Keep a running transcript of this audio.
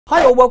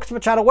Hi all, welcome to my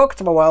channel, welcome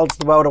to my world,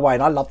 the world away,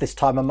 and I love this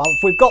time of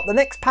month. We've got the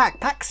next pack,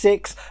 pack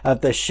 6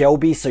 of the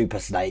Shelby Super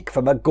Snake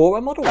from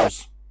Agora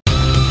Models.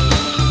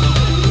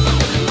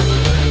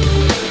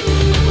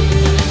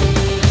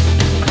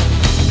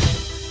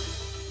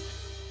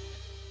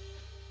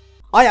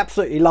 I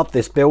absolutely love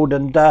this build,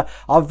 and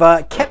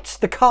I've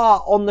kept the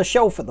car on the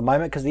shelf at the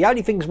moment because the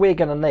only things we're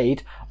going to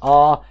need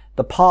are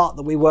the part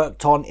that we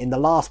worked on in the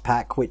last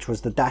pack, which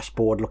was the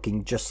dashboard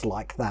looking just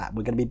like that.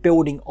 We're going to be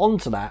building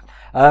onto that,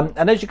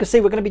 and as you can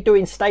see, we're going to be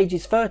doing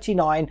stages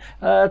 39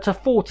 to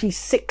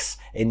 46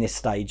 in this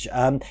stage.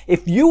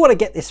 If you want to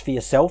get this for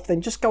yourself,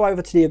 then just go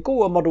over to the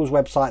Agora Models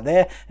website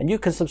there and you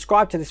can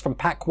subscribe to this from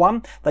pack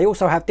 1. They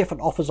also have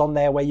different offers on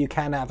there where you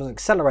can have an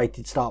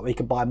accelerated start where you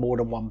can buy more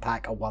than one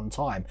pack at one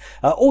time.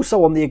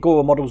 Also on the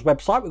Agora Models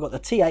website, we've got the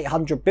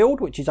T800 build,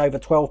 which is over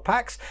 12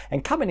 packs,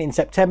 and coming in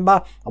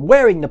September, I'm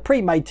wearing the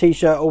pre-made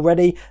t-shirt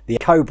already, the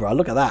Cobra.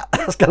 Look at that.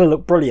 That's going to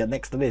look brilliant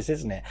next to this,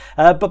 isn't it?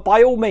 But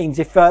by all means,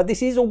 if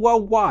this is all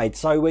worldwide,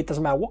 so it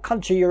doesn't matter what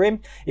country you're in,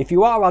 if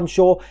you are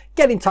unsure,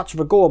 get in touch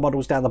with Agora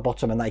Models down the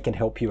bottom and they can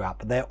help you out.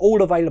 But they're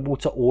all available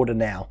to order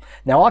now.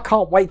 Now, I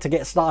can't wait to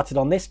get started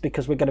on this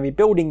because we're going to be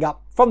building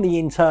up from the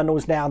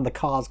internals now, and the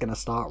car's going to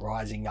start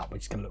rising up,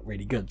 which is going to look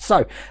really good.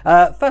 So,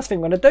 first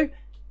thing we're going to do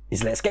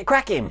is let's get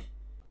cracking.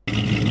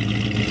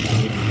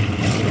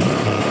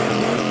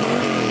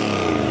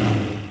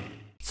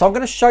 So I'm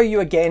going to show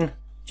you again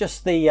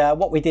just the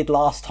what we did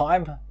last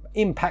time.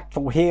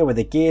 Impactful here with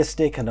the gear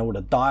stick and all the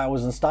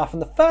dials and stuff.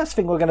 And the first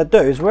thing we're going to do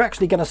is we're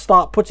actually going to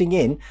start putting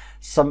in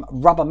some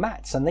rubber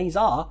mats, and these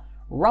are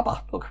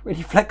rubber. Look,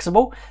 really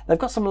flexible. They've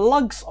got some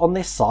lugs on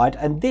this side,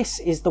 and this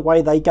is the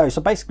way they go.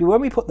 So basically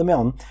when we put them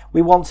on,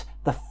 we want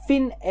the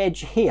thin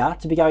edge here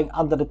to be going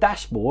under the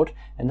dashboard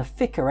and the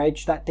thicker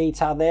edge, that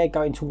detail there,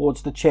 going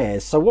towards the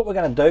chairs. So what we're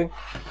going to do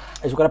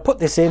is we're going to put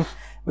this in.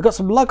 We've got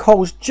some lug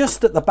holes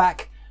just at the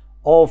back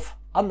of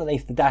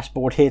underneath the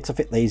dashboard here to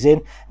fit these in,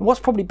 and what's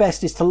probably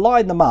best is to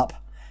line them up,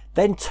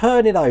 then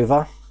turn it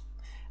over,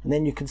 and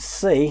then you can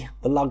see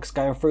the lugs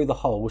going through the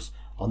holes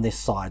on this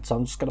side. So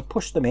I'm just going to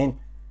push them in,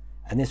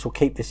 and this will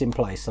keep this in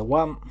place. So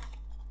 1,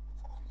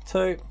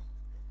 2,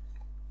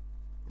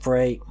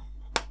 3,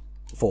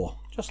 4,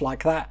 just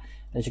like that.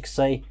 As you can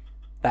see,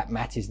 that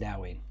mat is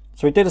now in.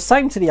 So we do the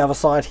same to the other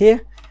side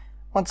here.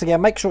 Once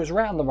again, make sure it's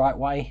round the right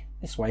way,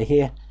 this way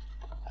here,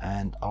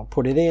 and I'll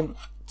put it in,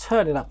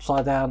 turn it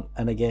upside down,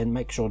 and again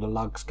make sure the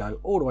lugs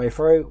go all the way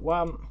through.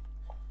 1,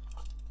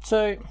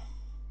 2,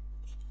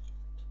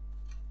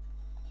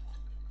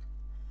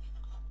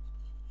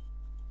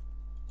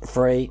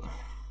 3,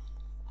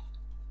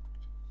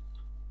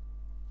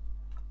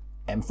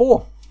 and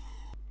 4.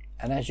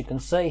 And as you can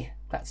see,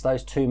 that's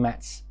those two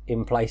mats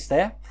in place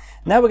there.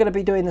 Now we're going to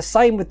be doing the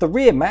same with the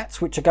rear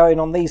mats, which are going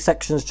on these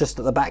sections just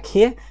at the back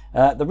here.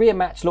 The rear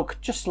mats look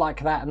just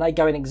like that, and they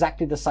go in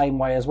exactly the same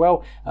way as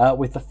well,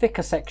 with the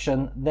thicker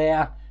section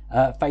there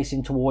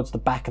facing towards the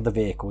back of the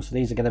vehicle. So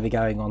these are going to be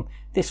going on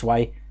this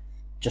way,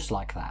 just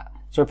like that.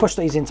 So we push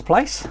these into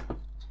place,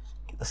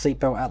 get the seat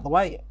belt out of the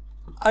way,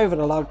 over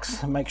the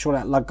lugs, and make sure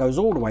that lug goes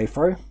all the way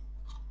through.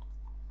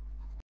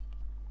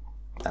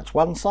 That's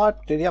one side.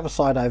 Do the other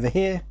side over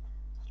here,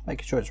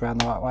 making sure it's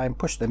around the right way, and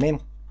push them in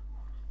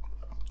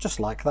just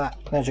like that.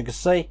 And as you can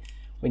see,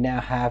 we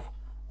now have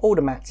all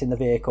the mats in the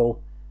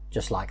vehicle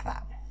just like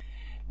that.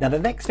 Now the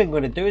next thing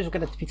we're going to do is we're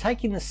going to be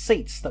taking the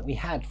seats that we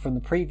had from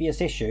the previous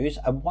issues,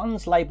 and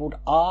one's labelled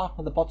R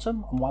at the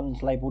bottom and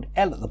one's labelled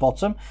L at the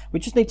bottom. We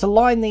just need to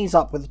line these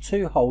up with the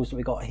two holes that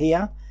we got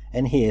here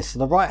and here. So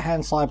the right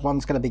hand side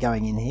one's going to be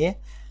going in here.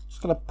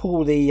 Just going to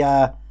pull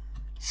the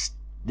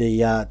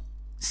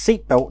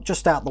seat belt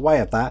just out the way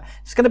of that.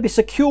 It's going to be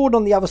secured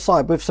on the other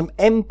side with some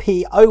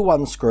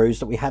MP01 screws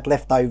that we had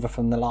left over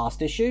from the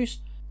last issues.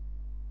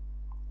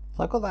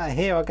 So I've got that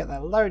here. I'll get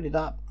that loaded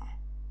up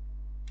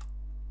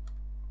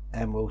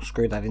and we'll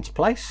screw that into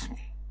place.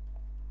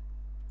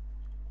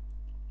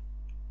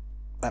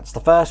 That's the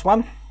first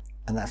one,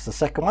 and that's the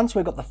second one. So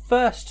we've got the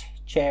first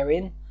chair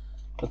in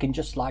looking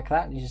just like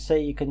that. As you see,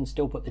 you can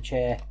still put the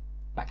chair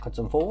backwards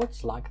and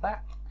forwards like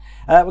that.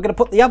 We're going to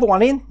put the other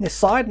one in this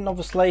side, and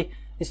obviously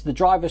this is the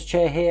driver's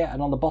chair here,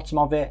 and on the bottom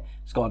of it,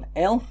 it's got an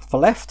L for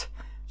left.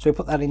 So we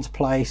put that into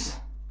place,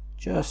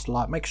 just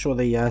like, make sure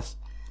the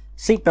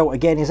seat belt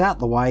again is out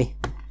the way,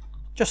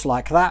 just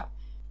like that.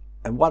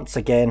 And once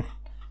again,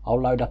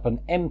 I'll load up an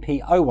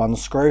MP01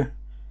 screw,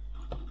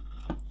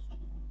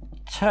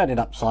 turn it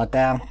upside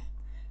down,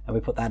 and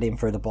we put that in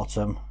through the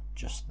bottom,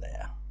 just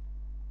there.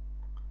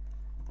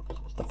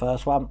 That's the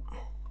first one,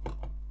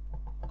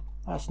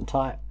 nice and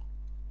tight.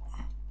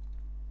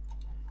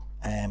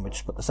 And we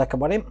just put the second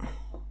one in.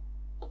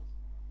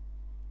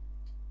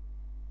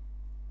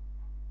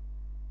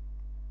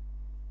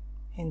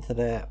 Into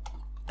there,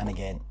 and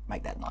again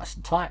make that nice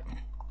and tight.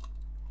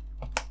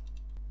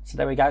 So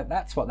there we go,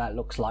 that's what that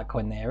looks like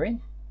when they're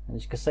in. And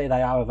as you can see,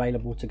 they are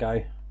available to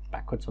go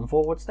backwards and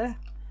forwards there.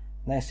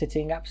 And they're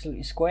sitting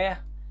absolutely square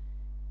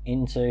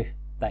into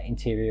that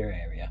interior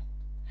area.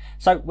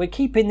 So we're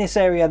keeping this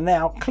area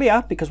now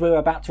clear because we're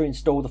about to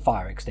install the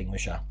fire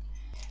extinguisher.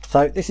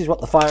 So this is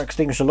what the fire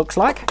extinguisher looks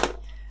like.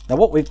 Now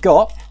what we've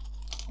got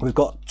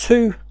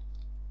two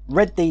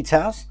red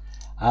details,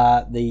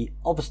 the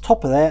obvious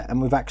top of there,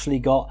 and we've actually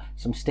got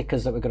some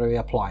stickers that we're going to be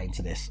applying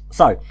to this.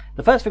 So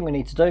the first thing we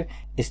need to do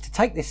is to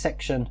take this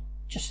section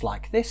just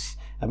like this,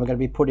 and we're going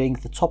to be putting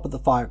the top of the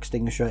fire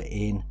extinguisher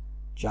in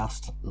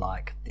just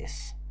like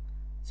this.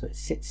 So it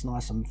sits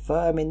nice and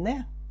firm in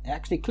there. It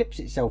actually clips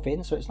itself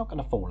in, so it's not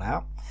going to fall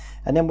out.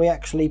 And then we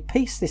actually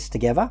piece this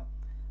together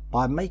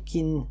by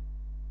making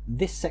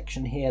this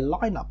section here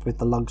line up with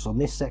the lugs on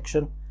this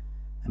section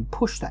and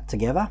push that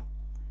together.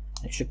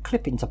 It should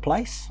clip into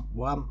place.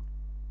 1,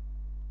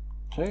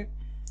 2,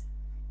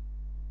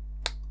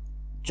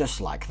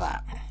 just like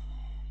that.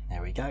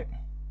 There we go.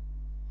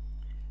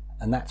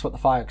 And that's what the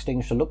fire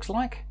extinguisher looks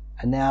like.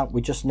 And now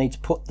we just need to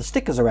put the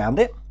stickers around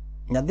it.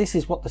 Now this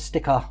is what the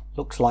sticker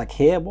looks like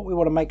here. What we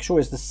want to make sure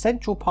is the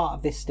central part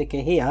of this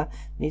sticker here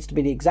needs to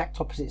be the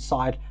exact opposite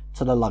side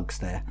to the lugs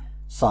there.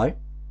 So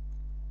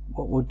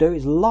what we'll do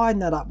is line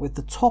that up with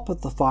the top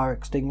of the fire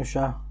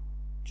extinguisher,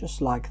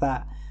 just like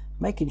that,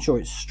 making sure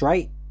it's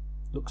straight.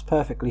 Looks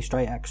perfectly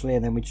straight actually,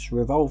 and then we just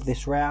revolve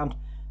this round,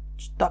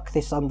 just duck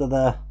this under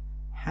the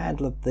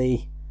handle of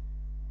the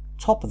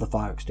top of the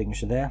fire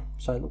extinguisher there,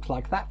 so it looks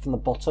like that from the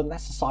bottom.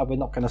 That's the side we're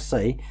not going to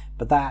see,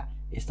 but that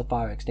is the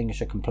fire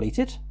extinguisher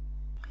completed.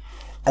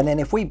 And then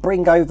if we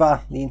bring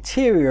over the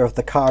interior of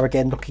the car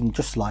again, looking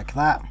just like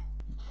that,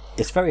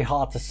 it's very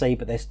hard to see,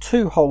 but there's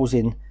 2 holes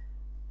in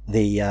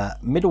the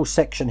middle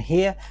section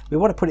here. We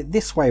want to put it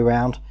this way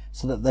round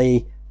so that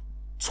the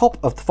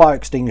top of the fire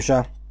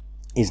extinguisher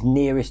is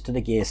nearest to the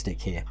gear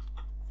stick here.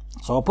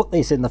 So I'll put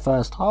this in the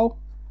first hole,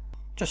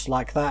 just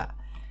like that,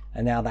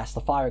 and now that's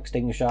the fire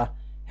extinguisher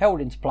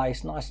held into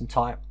place nice and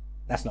tight.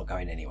 That's not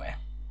going anywhere.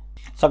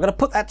 So I'm going to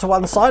put that to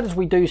one side as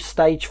we do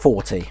stage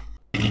 40.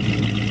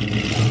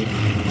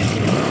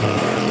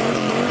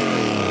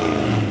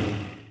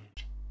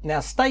 Now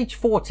stage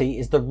 40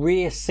 is the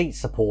rear seat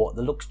support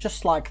that looks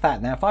just like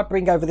that. Now if I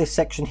bring over this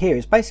section here,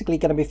 it's basically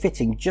going to be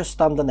fitting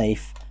just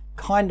underneath,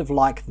 kind of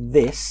like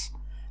this,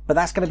 but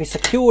that's going to be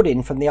secured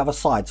in from the other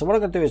side. So what I'm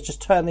going to do is just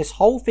turn this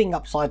whole thing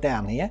upside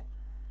down here,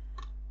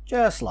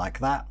 just like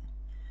that.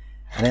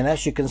 And then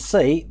as you can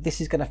see, this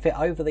is going to fit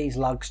over these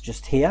lugs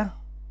just here,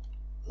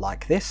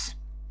 like this.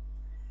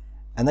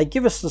 And they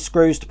give us the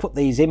screws to put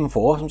these in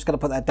for. I'm just going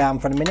to put that down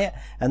for a minute.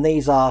 And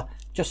these are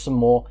just some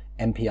more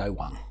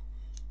MPO1.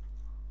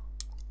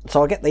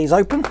 So I'll get these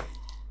open.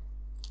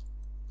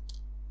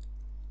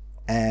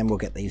 And we'll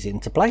get these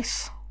into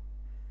place.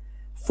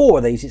 4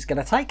 of these it's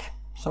going to take.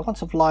 So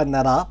once I've lined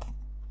that up,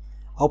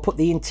 I'll put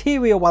the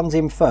interior ones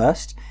in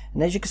first.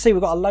 And as you can see,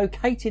 we've got a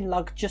locating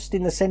lug just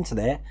in the center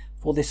there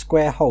for this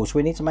square hole. So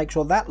we need to make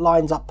sure that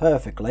lines up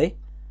perfectly.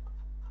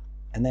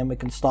 And then we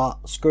can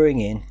start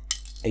screwing in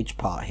each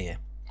part here.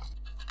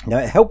 Now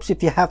it helps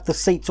if you have the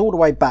seats all the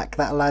way back.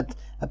 That'll add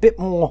a bit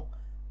more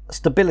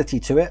stability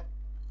to it.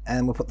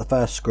 And we'll put the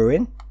first screw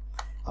in.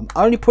 I'm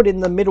only putting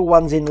the middle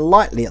ones in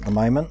lightly at the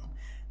moment.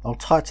 I'll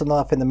tighten them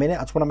up in a minute.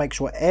 I just want to make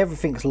sure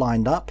everything's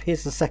lined up.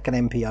 Here's the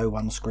second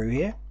MPO1 screw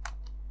here.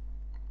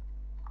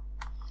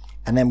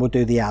 And then we'll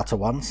do the outer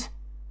ones.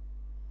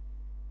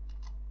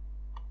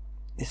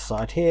 This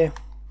side here.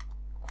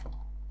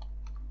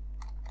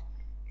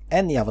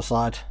 And the other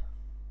side.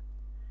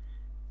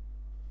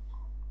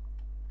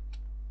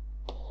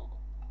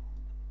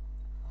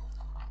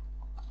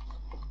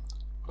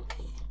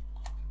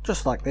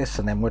 Just like this,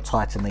 and then we'll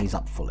tighten these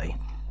up fully.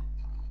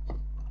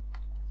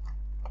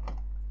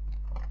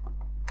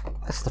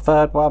 That's the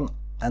third one,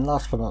 and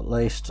last but not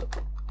least,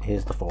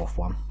 here's the 4th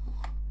one.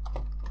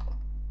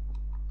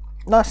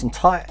 Nice and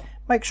tight.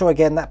 Make sure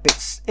again that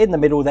bit's in the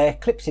middle there,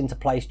 clips into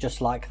place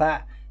just like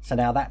that. So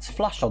now that's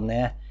flush on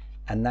there,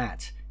 and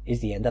that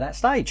is the end of that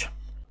stage.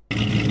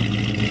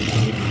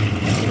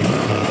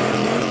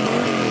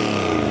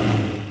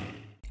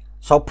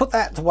 So I'll put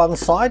that to one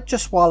side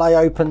just while I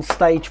open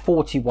stage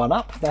 41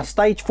 up. Now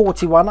stage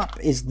 41 up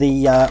is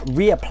the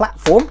rear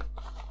platform,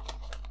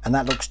 and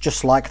that looks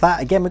just like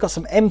that. Again, we've got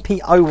some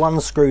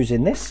MPO1 screws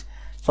in this,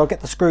 so I'll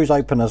get the screws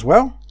open as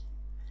well,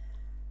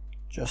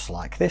 just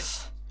like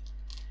this.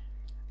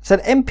 So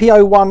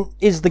MPO1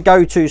 is the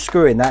go-to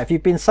screw in that. If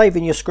you've been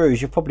saving your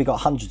screws, you've probably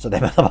got hundreds of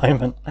them at the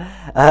moment.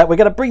 We're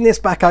going to bring this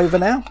back over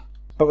now,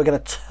 but we're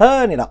going to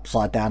turn it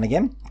upside down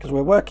again because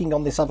we're working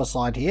on this other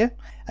side here.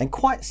 And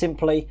quite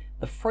simply,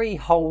 the 3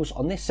 holes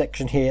on this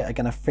section here are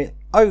going to fit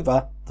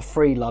over the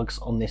 3 lugs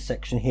on this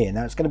section here.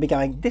 Now it's going to be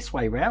going this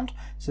way round,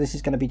 so this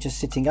is going to be just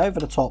sitting over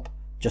the top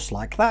just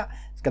like that.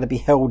 It's going to be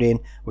held in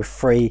with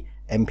 3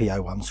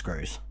 MPO1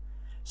 screws.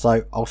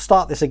 So I'll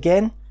start this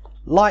again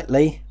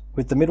lightly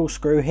with the middle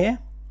screw here.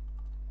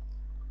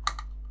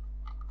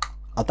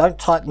 I don't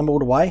tighten them all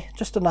the way,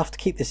 just enough to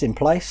keep this in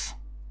place.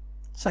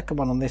 Second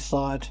one on this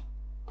side.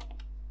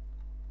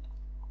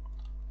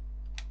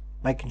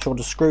 Making sure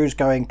the screw's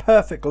going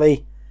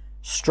perfectly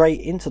straight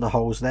into the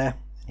holes there.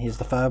 Here's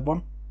the third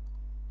one.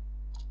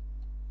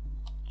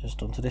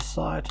 Just onto this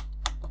side.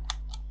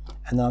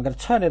 And then I'm going to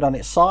turn it on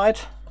its side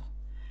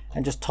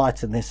and just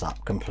tighten this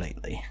up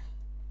completely.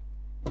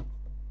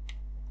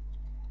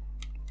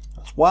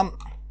 That's one.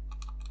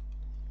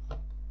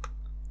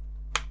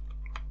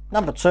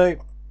 Number two.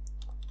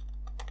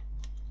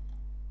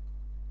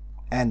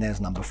 And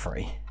there's number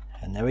three.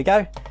 And there we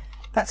go.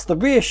 That's the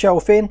rear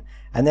shelf in,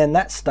 and then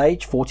that's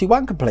stage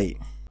 41 complete.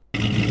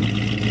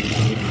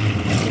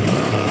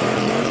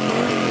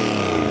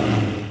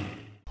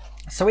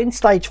 So in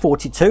stage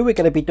 42, we're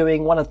going to be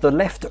doing one of the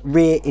left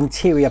rear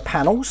interior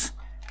panels,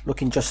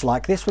 looking just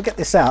like this. We'll get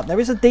this out. There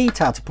is a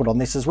detail to put on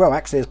this as well.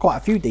 Actually, there's quite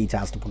a few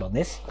details to put on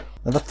this.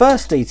 Now, the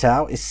first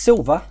detail is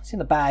silver. It's in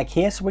the bag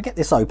here, so we'll get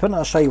this open.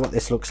 I'll show you what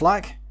this looks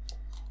like.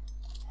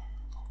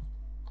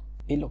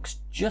 It looks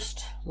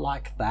just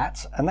like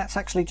that, and that's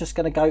actually just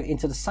going to go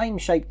into the same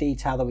shape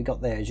detail that we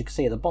got there. As you can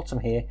see at the bottom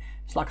here,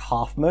 it's like a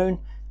half moon,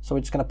 so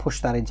we're just going to push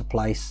that into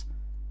place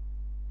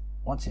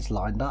once it's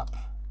lined up,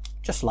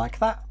 just like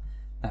that.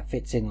 That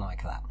fits in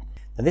like that.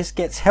 Now this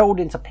gets held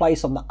into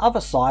place on the other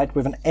side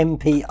with an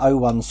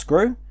MP01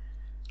 screw.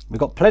 We've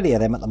got plenty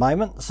of them at the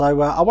moment,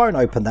 so I won't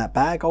open that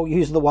bag. I'll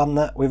use the one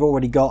that we've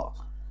already got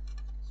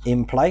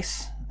in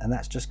place, and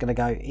that's just going to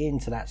go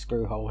into that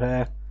screw hole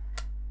here,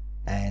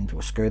 and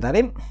we'll screw that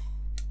in.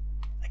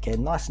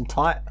 Again, nice and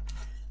tight.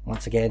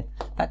 Once again,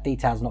 that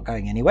detail's not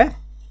going anywhere.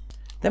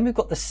 Then we've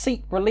got the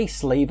seat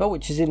release lever,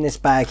 which is in this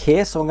bag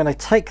here, so I'm going to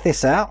take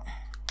this out,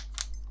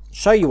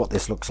 show you what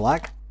this looks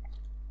like.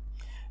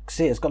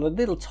 See, it's got a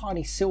little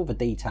tiny silver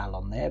detail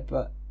on there,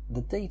 but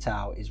the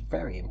detail is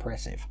very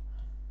impressive.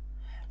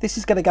 This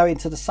is going to go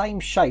into the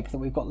same shape that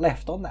we've got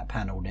left on that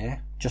panel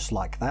there, just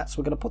like that. So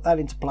we're going to put that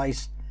into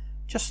place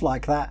just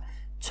like that,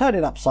 turn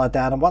it upside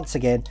down, and once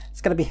again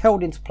it's going to be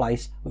held into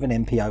place with an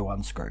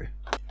MP01 screw.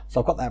 So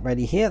I've got that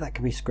ready here. That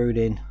can be screwed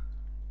in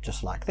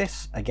just like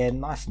this,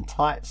 again nice and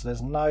tight, so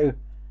there's no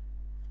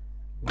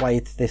way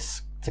for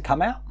this to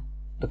come out,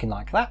 looking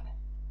like that.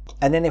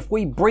 And then if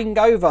we bring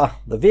over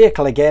the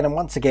vehicle again, and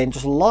once again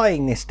just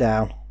lying this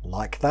down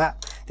like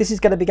that, this is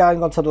going to be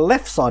going onto the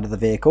left side of the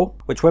vehicle,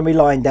 which when we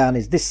line down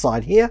is this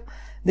side here.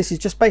 This is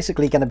just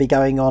basically going to be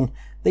going on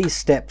these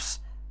steps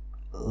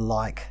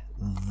like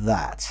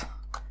that.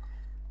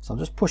 So I'm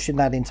just pushing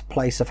that into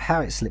place of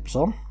how it slips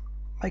on,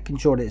 making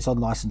sure that it's on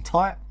nice and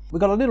tight. We've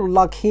got a little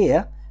lug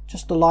here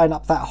just to line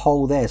up that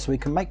hole there, so we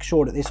can make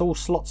sure that this all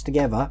slots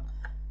together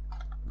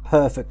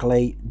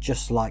perfectly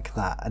just like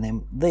that. And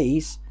then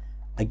these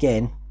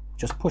again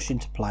just push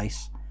into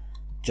place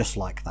just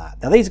like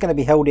that. Now these are going to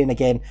be held in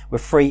again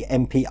with 3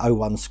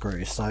 MP01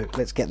 screws, so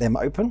let's get them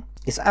open.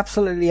 It's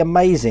absolutely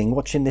amazing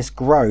watching this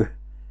grow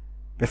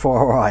before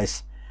our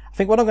eyes. I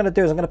think what I'm going to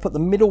do is I'm going to put the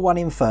middle one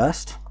in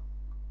first,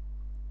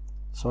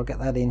 so I'll get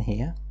that in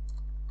here.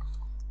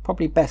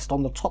 Probably best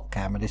on the top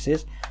camera this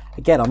is.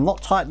 Again, I'm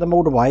not tightening them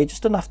all the way,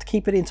 just enough to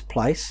keep it into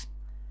place.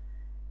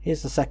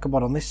 Here's the second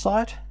one on this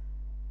side,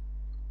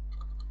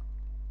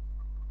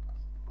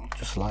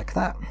 just like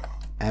that.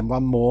 And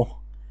one more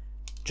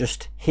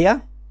just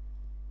here.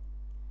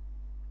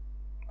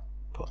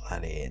 Put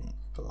that in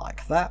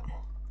like that.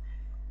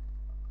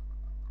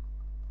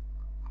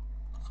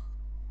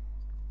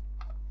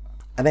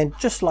 And then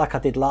just like I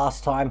did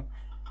last time,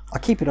 I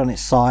keep it on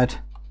its side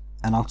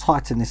and I'll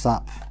tighten this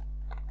up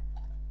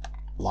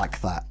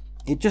like that.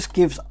 It just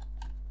gives,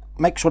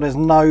 make sure there's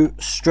no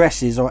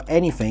stresses or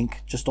anything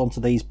just onto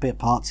these bit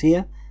parts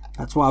here.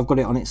 That's why I've got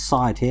it on its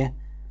side here.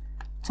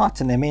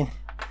 Tighten them in,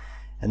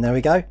 and there we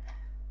go.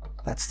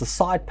 That's the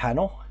side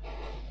panel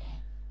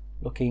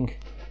looking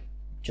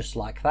just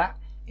like that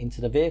into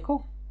the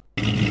vehicle.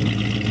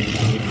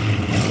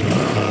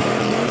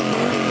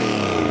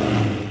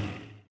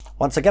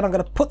 Once again, I'm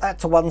going to put that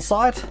to one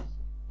side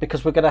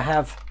because we're going to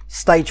have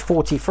stage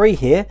 43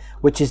 here,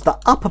 which is the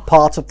upper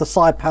part of the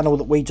side panel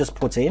that we just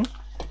put in,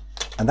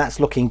 and that's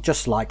looking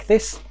just like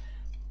this.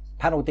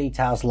 Panel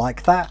details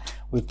like that.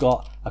 We've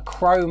got a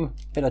chrome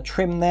bit of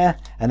trim there,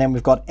 and then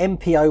we've got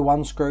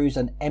MP01 screws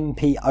and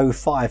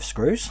MP05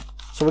 screws.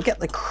 So we'll get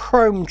the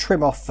chrome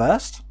trim off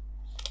first,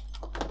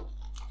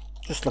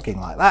 just looking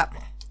like that.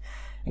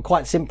 And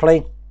quite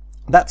simply,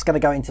 that's going to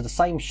go into the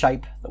same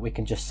shape that we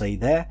can just see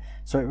there.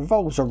 So it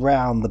revolves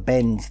around the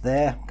bend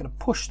there. I'm going to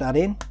push that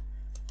in.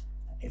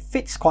 It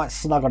fits quite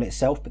snug on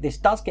itself, but this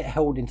does get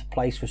held into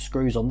place with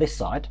screws on this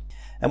side.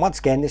 And once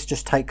again, this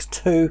just takes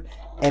 2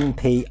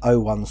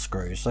 MP01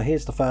 screws. So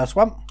here's the first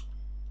one.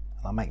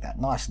 I'll make that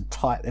nice and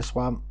tight, this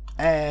one.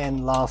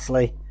 And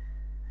lastly,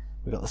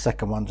 we've got the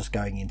second one just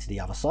going into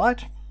the other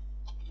side,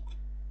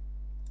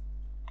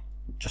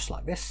 just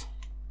like this.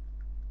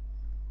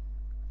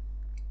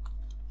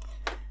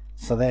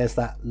 So there's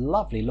that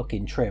lovely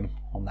looking trim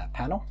on that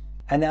panel.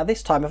 And now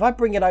this time, if I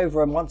bring it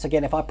over, and once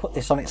again, if I put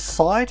this on its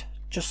side,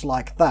 just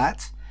like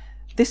that,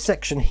 this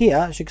section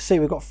here, as you can see,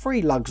 we've got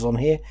 3 lugs on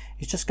here.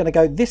 It's just going to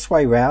go this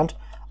way round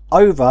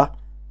over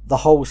the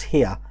holes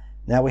here.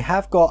 Now we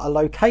have got a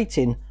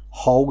locating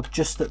hole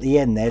just at the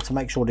end there to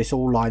make sure this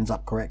all lines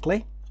up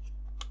correctly.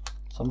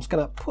 So I'm just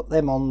going to put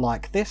them on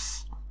like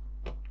this,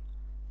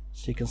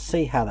 so you can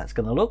see how that's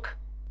going to look.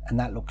 And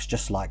that looks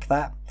just like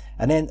that.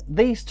 And then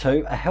these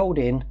two are held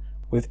in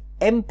with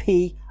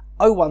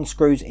MP01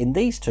 screws in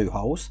these 2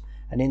 holes,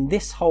 and in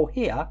this hole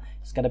here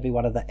it's going to be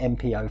one of the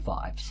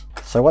MPO5s.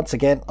 So once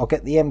again, I'll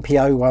get the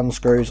MPO1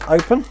 screws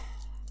open.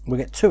 We'll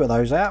get 2 of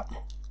those out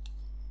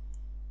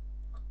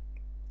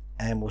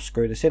and we'll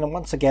screw this in, and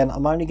once again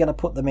I'm only going to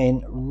put them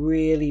in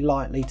really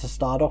lightly to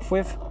start off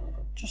with,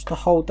 just to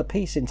hold the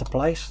piece into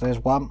place. There's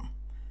one,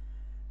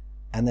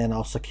 and then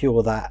I'll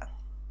secure that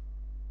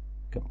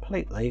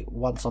completely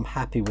once I'm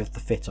happy with the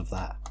fit of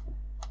that.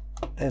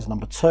 There's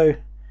number 2,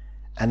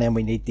 and then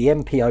we need the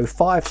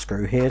MPO5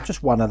 screw here,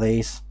 just one of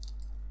these.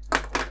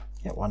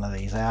 Get one of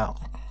these out.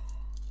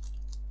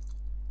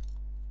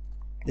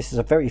 This is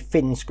a very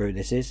thin screw,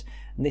 this is,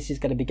 and this is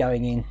going to be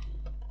going in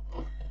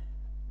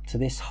to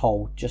this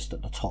hole just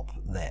at the top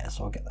there,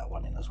 so I'll get that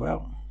one in as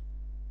well.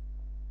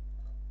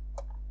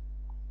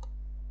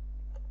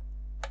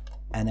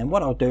 And then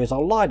what I'll do is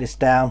I'll lie this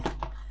down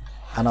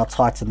and I'll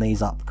tighten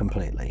these up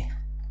completely.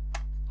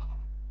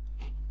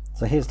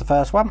 So here's the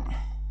first one,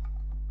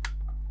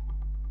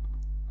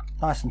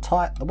 nice and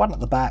tight. The one at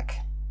the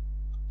back,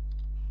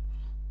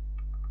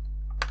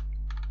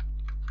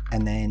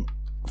 and then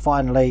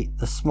finally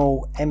the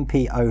small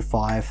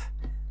MPO5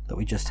 that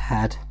we just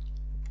had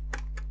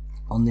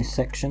on this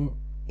section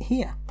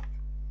here.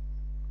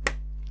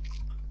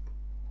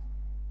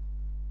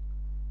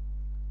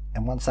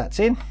 And once that's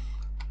in,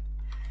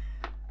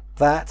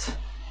 that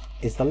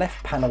is the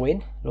left panel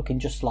in, looking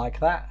just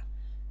like that,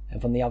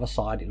 and from the other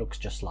side it looks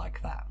just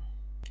like that.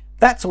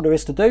 That's all there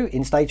is to do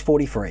in stage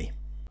 43.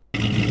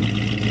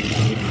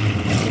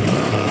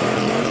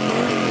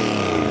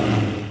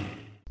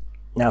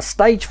 Now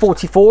stage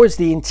 44 is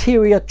the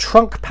interior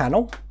trunk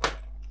panel,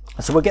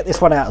 so we'll get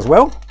this one out as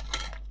well,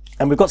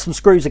 and we've got some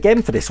screws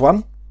again for this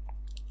one.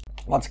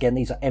 Once again,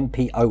 these are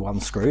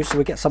MPO1 screws, so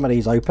we'll get some of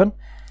these open.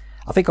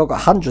 I think I've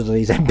got hundreds of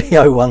these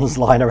MPO1s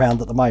lying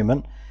around at the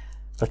moment,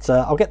 but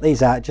I'll get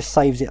these out. It just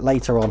saves it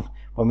later on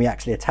when we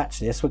actually attach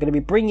this. We're going to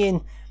be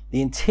bringing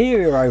the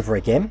interior over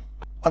again.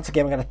 Once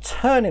again, we're going to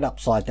turn it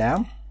upside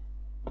down,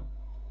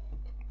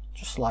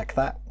 just like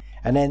that.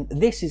 And then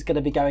this is going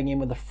to be going in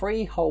with the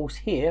 3 holes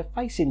here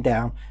facing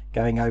down,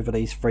 going over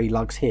these 3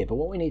 lugs here. But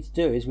what we need to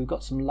do is we've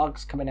got some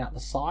lugs coming out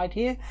the side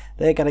here.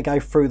 They're going to go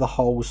through the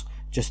holes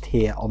just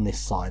here on this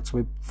side. So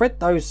we thread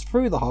those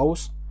through the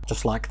holes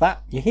just like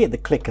that. You hear the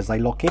click as they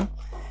lock in.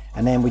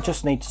 And then we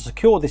just need to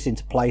secure this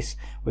into place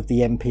with the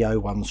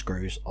MPO1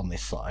 screws on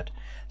this side.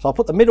 So I'll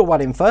put the middle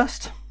one in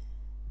first,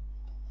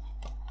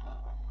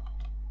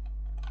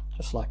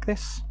 just like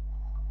this.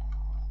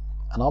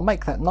 And I'll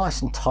make that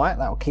nice and tight.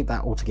 That will keep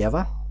that all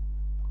together.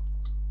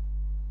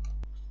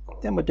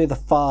 Then we'll do the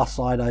far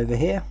side over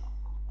here.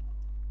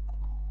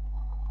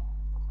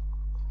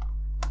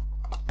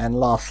 And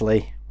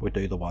lastly, we'll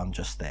do the one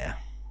just there.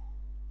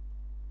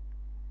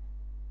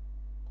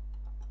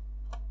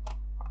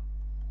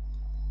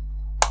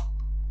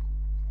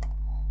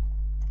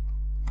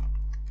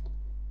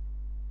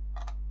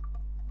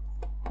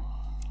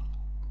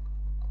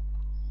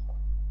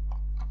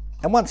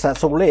 And once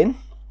that's all in,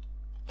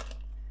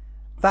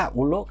 that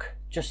will look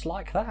just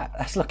like that.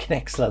 That's looking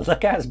excellent.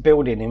 Look how it's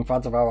building in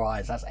front of our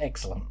eyes. That's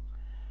excellent.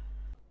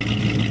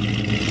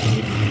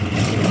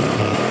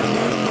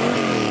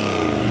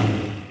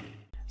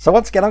 So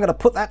once again, I'm going to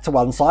put that to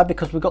one side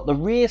because we've got the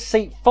rear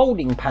seat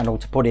folding panel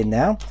to put in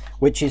now,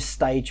 which is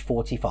stage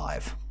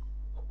 45.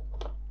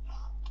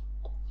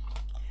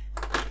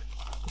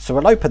 So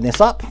we'll open this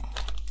up,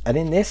 and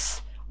in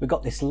this, we've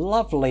got this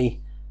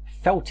lovely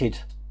felted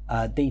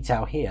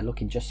detail here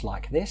looking just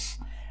like this.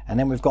 And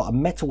then we've got a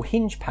metal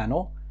hinge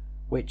panel,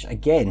 which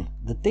again,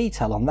 the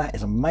detail on that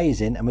is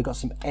amazing. And we've got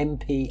some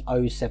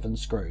MPO7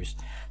 screws.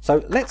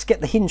 So let's get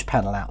the hinge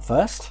panel out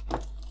first.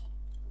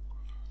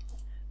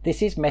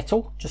 This is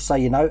metal, just so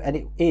you know, and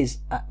it is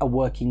a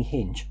working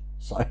hinge.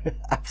 So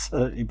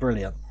absolutely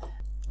brilliant.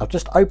 I've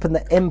just opened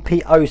the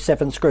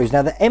MPO7 screws.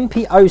 Now the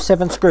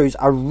MPO7 screws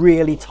are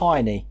really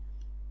tiny.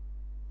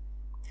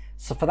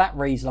 So for that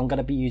reason, I'm going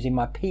to be using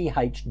my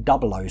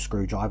PH00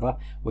 screwdriver,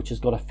 which has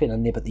got a thinner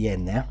nib at the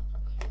end there.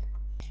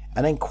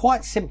 And then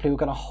quite simply, we're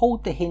going to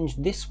hold the hinge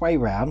this way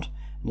round,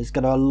 and it's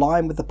going to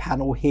align with the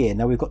panel here.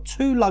 Now we've got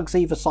 2 lugs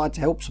either side to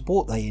help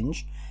support the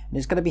hinge, and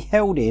it's going to be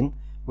held in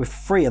with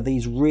 3 of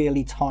these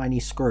really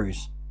tiny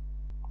screws.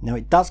 Now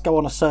it does go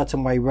on a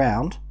certain way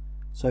round,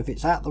 so if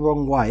it's out the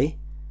wrong way,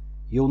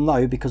 you'll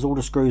know because all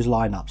the screws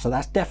line up. So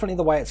that's definitely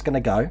the way it's going to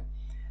go.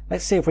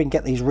 Let's see if we can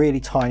get these really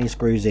tiny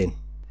screws in.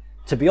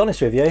 To be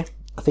honest with you,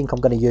 I think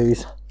I'm going to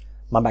use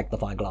my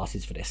magnifying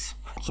glasses for this.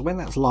 So when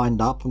that's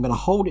lined up, I'm going to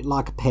hold it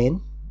like a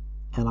pen,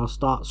 and I'll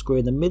start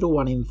screwing the middle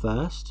one in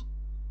first,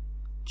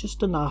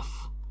 just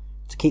enough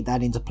to keep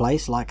that into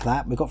place like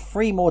that. We've got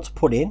 3 more to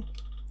put in.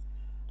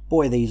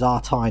 Boy, these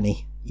are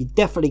tiny. You're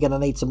definitely going to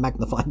need some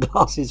magnifying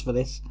glasses for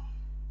this.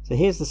 So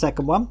here's the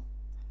second one.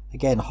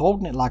 Again,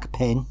 holding it like a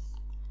pen,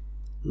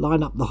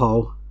 line up the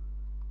hole,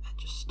 and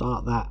just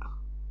start that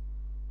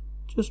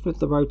just with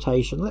the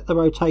rotation. Let the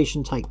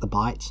rotation take the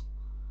bite.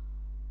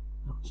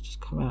 Let's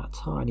just come out a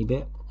tiny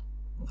bit.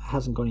 It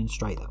hasn't gone in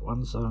straight, that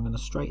one, so I'm going to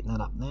straighten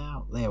that up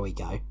now. There we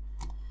go.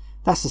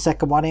 That's the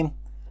second one in.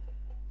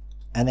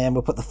 And then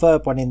we'll put the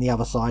third one in the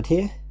other side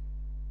here.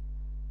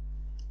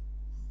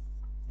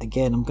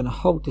 Again, I'm going to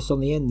hold this on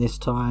the end this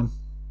time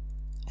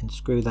and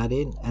screw that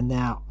in. And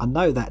now I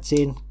know that's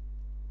in,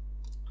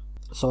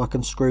 so I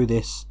can screw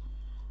this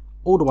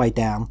all the way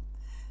down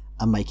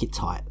and make it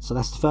tight. So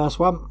that's the first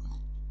one.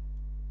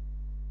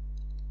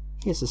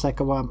 Here's the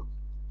second one.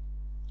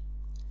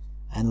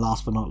 And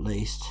last but not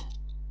least,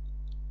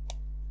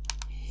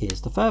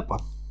 here's the third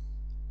one.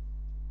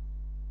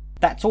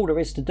 That's all there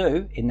is to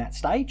do in that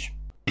stage.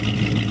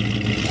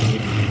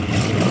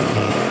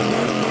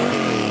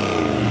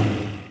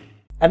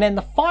 And then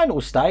the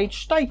final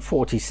stage, stage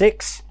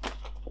 46,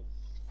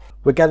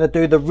 we're going to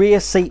do the rear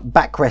seat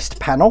backrest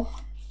panel.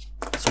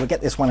 So we'll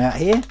get this one out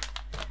here.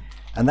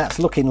 And that's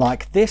looking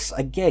like this.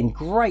 Again,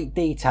 great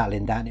detail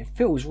in that, and it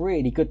feels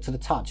really good to the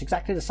touch.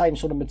 Exactly the same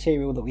sort of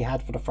material that we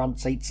had for the front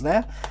seats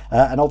there.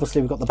 And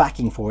obviously we've got the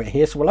backing for it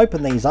here. So we'll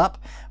open these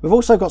up. We've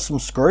also got some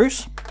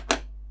screws.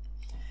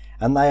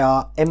 And they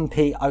are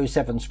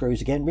MP07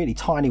 screws again, really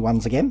tiny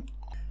ones again.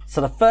 So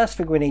the first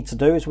thing we need to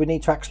do is we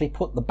need to actually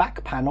put the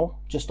back panel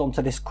just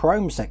onto this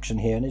chrome section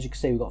here. And as you can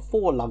see, we've got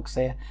 4 lugs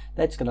here.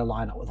 They're just going to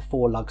line up with the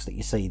 4 lugs that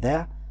you see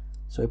there.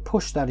 So we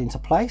push that into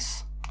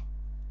place.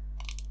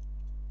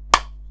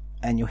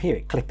 And you'll hear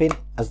it clipping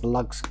as the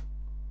lugs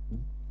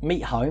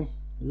meet home.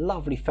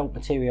 Lovely felt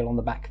material on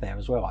the back there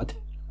as well. I do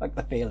like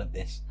the feel of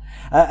this.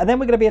 And then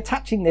we're going to be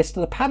attaching this to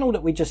the panel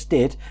that we just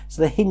did,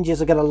 so the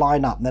hinges are going to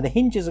line up. Now the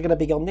hinges are going to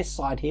be on this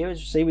side here. As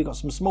you see, we've got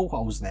some small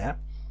holes there.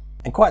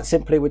 And quite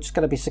simply, we're just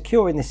going to be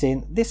securing this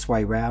in this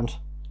way round,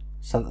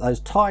 so that those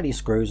tiny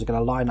screws are going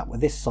to line up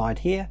with this side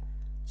here.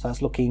 So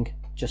it's looking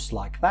just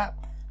like that.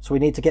 So we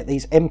need to get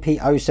these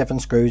MP07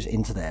 screws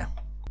into there.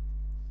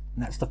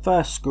 And that's the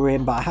first screw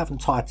in, but I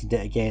haven't tightened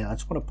it again. I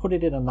just want to put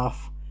it in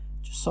enough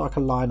just so I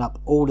can line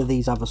up all of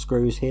these other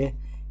screws here.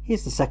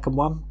 Here's the second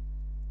one.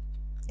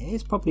 It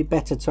is probably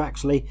better to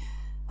actually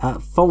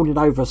fold it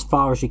over as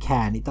far as you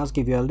can. It does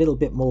give you a little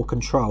bit more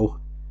control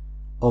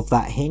of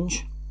that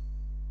hinge.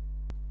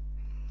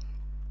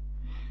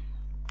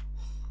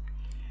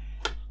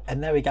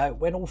 And there we go.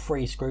 When all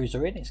 3 screws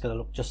are in, it's going to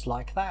look just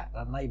like that.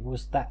 It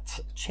enables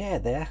that chair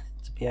there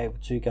to be able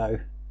to go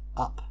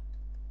up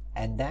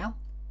and down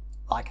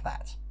like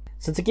that.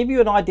 So to give you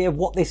an idea of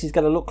what this is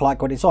going to look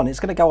like when it's on, it's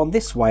going to go on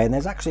this way, and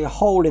there's actually a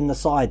hole in the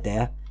side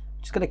there.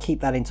 Just going to keep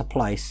that into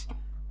place.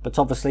 But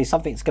obviously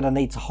something's going to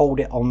need to hold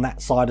it on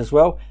that side as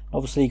well.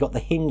 Obviously you've got the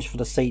hinge for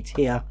the seat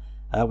here,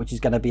 which is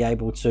going to be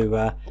able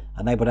to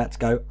enable that to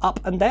go up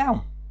and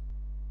down.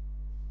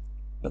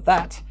 But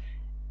that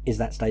is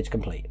that stage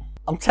complete.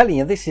 I'm telling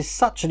you, this is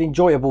such an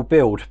enjoyable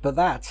build, but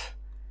that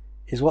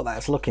is what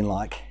that's looking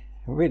like.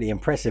 Really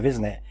impressive,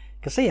 isn't it?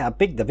 You can see how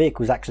big the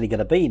vehicle is actually going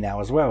to be now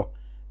as well.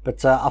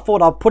 But I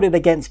thought I'd put it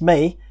against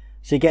me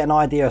so you get an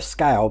idea of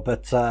scale.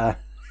 But I've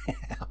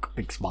got a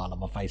big smile on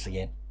my face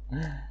again.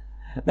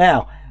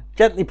 Now,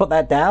 gently put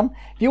that down.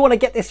 If you want to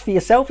get this for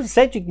yourself, as I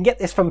said, you can get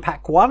this from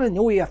pack 1, and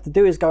all you have to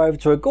do is go over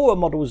to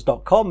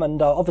agoramodels.com, and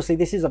obviously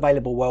this is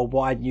available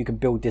worldwide, and you can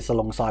build this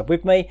alongside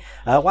with me.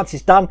 Once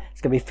it's done,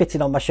 it's going to be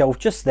fitting on my shelf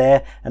just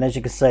there, and as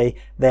you can see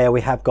there, we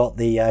have got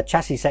the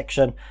chassis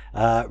section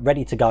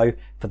ready to go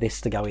for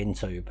this to go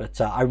into. But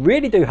I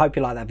really do hope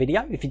you like that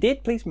video. If you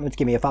did, please remember to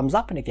give me a thumbs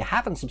up, and if you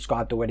haven't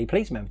subscribed already,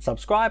 please remember to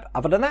subscribe.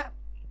 Other than that,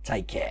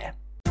 take care.